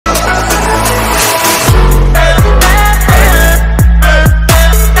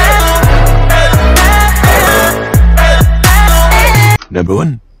Number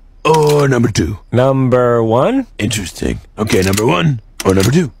one or number two? Number one? Interesting. Okay, number one or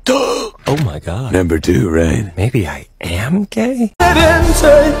number two? Oh my god. Number two, right? Maybe I am gay?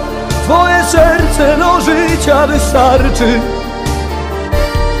 Więcej, twoje serce do życia wystarczy.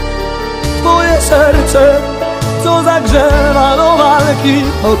 Twoje serce, co zagrzewa do walki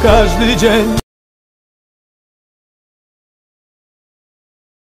o każdy dzień.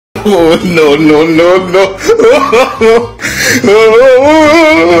 Oh, no, no, no, no.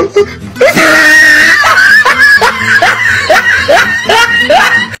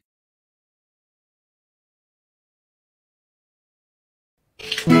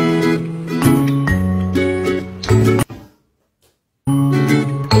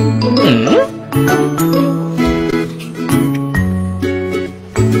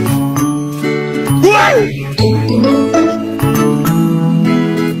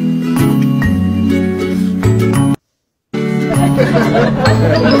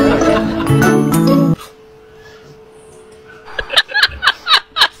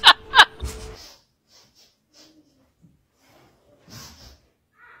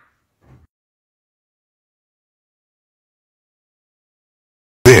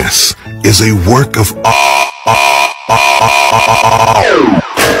 This is a work of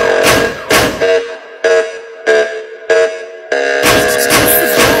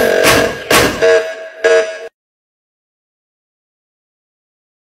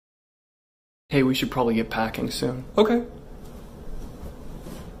Hey, we should probably get packing soon. Okay.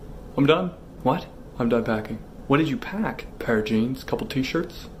 I'm done. What? I'm done packing. What did you pack? Pair of jeans, couple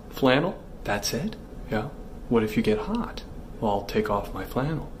t-shirts, flannel? That's it? Yeah. What if you get hot? Well, I'll take off my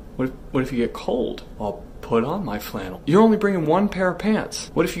flannel. What if you get cold? I'll put on my flannel. You're only bringing one pair of pants.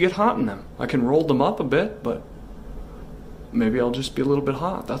 What if you get hot in them? I can roll them up a bit, but maybe I'll just be a little bit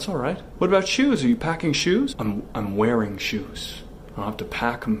hot. That's all right. What about shoes? Are you packing shoes? I'm wearing shoes. I don't have to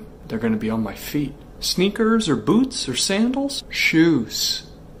pack them. They're going to be on my feet. Sneakers or boots or sandals? Shoes.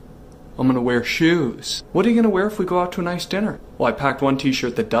 I'm going to wear shoes. What are you going to wear if we go out to a nice dinner? Well, I packed one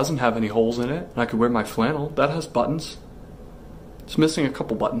t-shirt that doesn't have any holes in it, and I could wear my flannel. That has buttons. It's missing a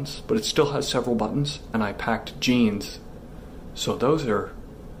couple buttons, but it still has several buttons. And I packed jeans, so those are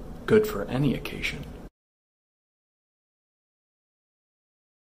good for any occasion.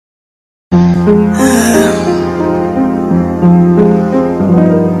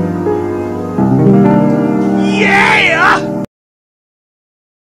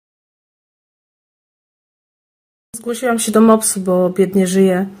 Zgłosiłam się do mopsu, bo biednie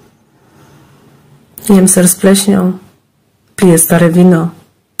żyję. Jem ser z pleśnią, piję stare wino,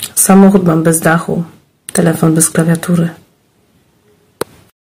 samochód mam bez dachu, telefon bez klawiatury.